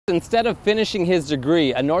instead of finishing his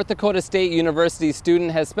degree, a North Dakota State University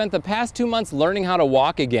student has spent the past 2 months learning how to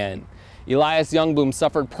walk again. Elias Youngboom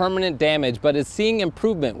suffered permanent damage but is seeing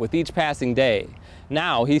improvement with each passing day.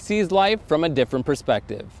 Now he sees life from a different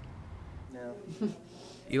perspective.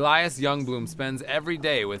 Elias Youngboom spends every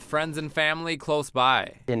day with friends and family close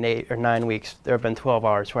by. In 8 or 9 weeks, there have been 12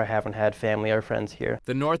 hours where I haven't had family or friends here.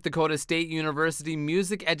 The North Dakota State University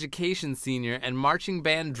music education senior and marching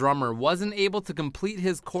band drummer wasn't able to complete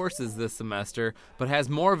his courses this semester, but has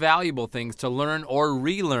more valuable things to learn or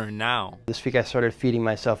relearn now. This week I started feeding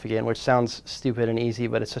myself again, which sounds stupid and easy,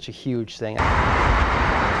 but it's such a huge thing.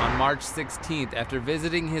 On March 16th, after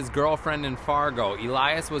visiting his girlfriend in Fargo,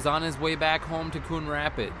 Elias was on his way back home to Coon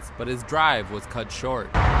Rapids, but his drive was cut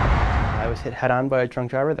short. I was hit head-on by a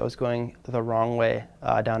drunk driver that was going the wrong way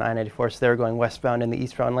down I-94, so they were going westbound in the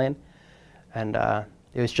eastbound lane, and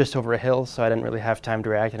it was just over a hill, so I didn't really have time to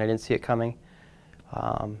react, and I didn't see it coming.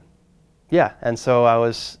 Yeah, and so I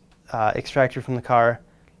was extracted from the car,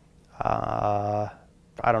 I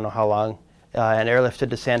don't know how long, and airlifted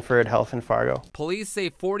to Sanford Health in Fargo. Police say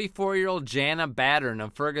 44-year-old Jana Battern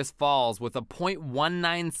of Fergus Falls with a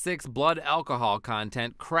 .196 blood alcohol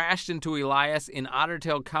content crashed into Elias in Otter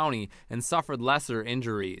Tail County and suffered lesser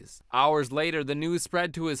injuries. Hours later, the news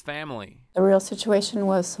spread to his family. The real situation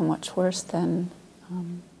was so much worse than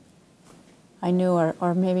I knew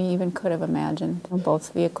or maybe even could have imagined.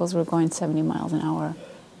 Both vehicles were going 70 miles an hour.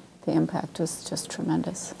 The impact was just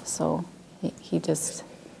tremendous. So he just...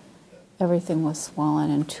 everything was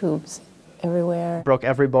swollen and tubes everywhere. Broke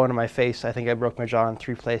every bone in my face. I think I broke my jaw in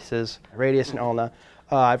 3 places, radius and ulna.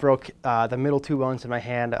 I broke the middle 2 bones in my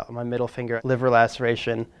hand, my middle finger. Liver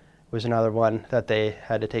laceration was another one that they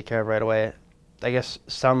had to take care of right away. I guess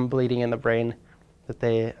some bleeding in the brain that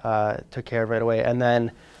they took care of right away. And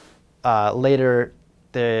then later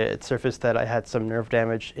it surfaced that I had some nerve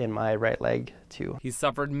damage in my right leg too. He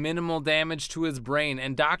suffered minimal damage to his brain,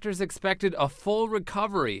 and doctors expected a full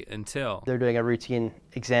recovery until... They're doing a routine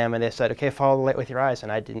exam and they said, okay, follow the light with your eyes,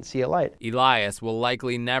 and I didn't see a light. Elias will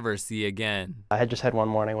likely never see again. I had just had one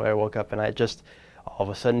morning where I woke up and it just all of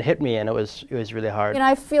a sudden hit me, and it was really hard.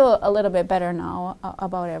 I feel a little bit better now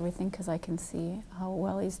about everything because I can see how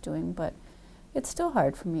well he's doing, but it's still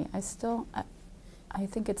hard for me. I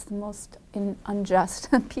think it's the most unjust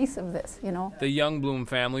piece of this, The Youngboom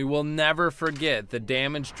family will never forget the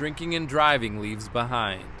damage drinking and driving leaves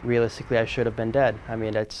behind. Realistically, I should have been dead. I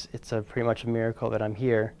mean, it's pretty much a miracle that I'm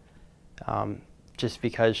here, just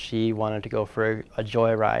because she wanted to go for a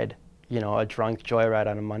joyride, a drunk joyride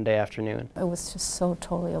on a Monday afternoon. It was just so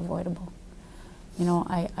totally avoidable.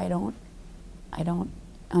 I don't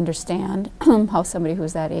understand how somebody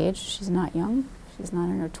who's that age, she's not young, she's not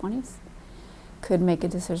in her 20s, could make a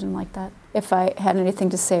decision like that. If I had anything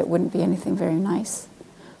to say, it wouldn't be anything very nice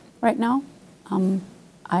right now.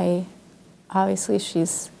 Obviously she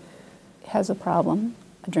has a problem,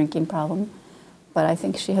 a drinking problem, but I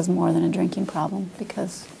think she has more than a drinking problem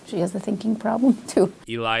because she has a thinking problem too.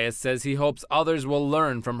 Elias says he hopes others will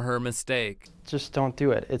learn from her mistake. Just don't do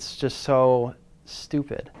it. It's just so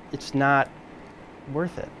stupid. It's not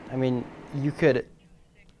worth it. I mean, you could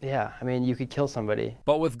kill somebody.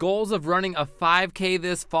 But with goals of running a 5K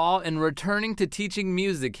this fall and returning to teaching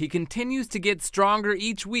music, he continues to get stronger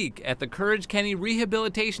each week at the Courage Kenny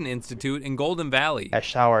Rehabilitation Institute in Golden Valley. I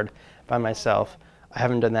showered by myself. I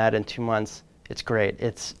haven't done that in 2 months. It's great.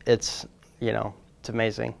 It's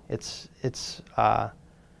amazing. It's a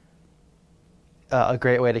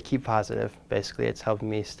great way to keep positive. Basically, it's helping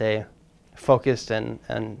me stay focused and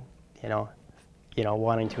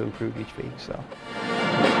wanting to improve each week. So.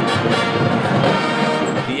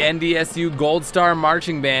 The NDSU Gold Star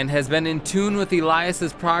Marching Band has been in tune with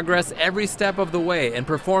Elias's progress every step of the way and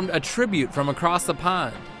performed a tribute from across the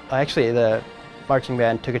pond. Actually, the marching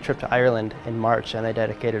band took a trip to Ireland in March, and they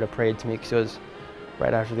dedicated a parade to me because it was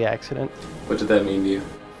right after the accident. What did that mean to you?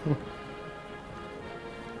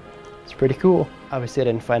 It's pretty cool. Obviously, I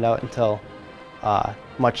didn't find out until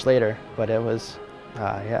much later, but it was,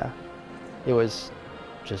 it was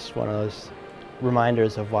just one of those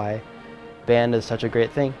reminders of why band is such a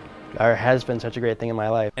great thing, or has been such a great thing in my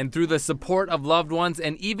life. And through the support of loved ones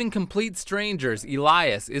and even complete strangers,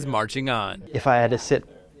 Elias is marching on. If I had to sit,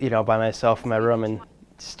 by myself in my room and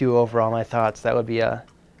stew over all my thoughts, that would be it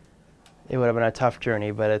would have been a tough journey,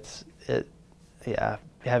 but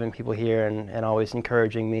having people here and always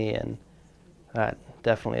encouraging me, and that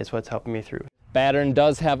definitely is what's helping me through. Battern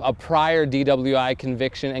does have a prior DWI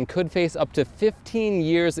conviction and could face up to 15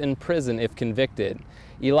 years in prison if convicted.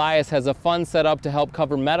 Elias has a fund set up to help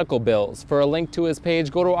cover medical bills. For a link to his page,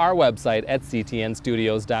 go to our website at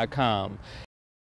ctnstudios.com.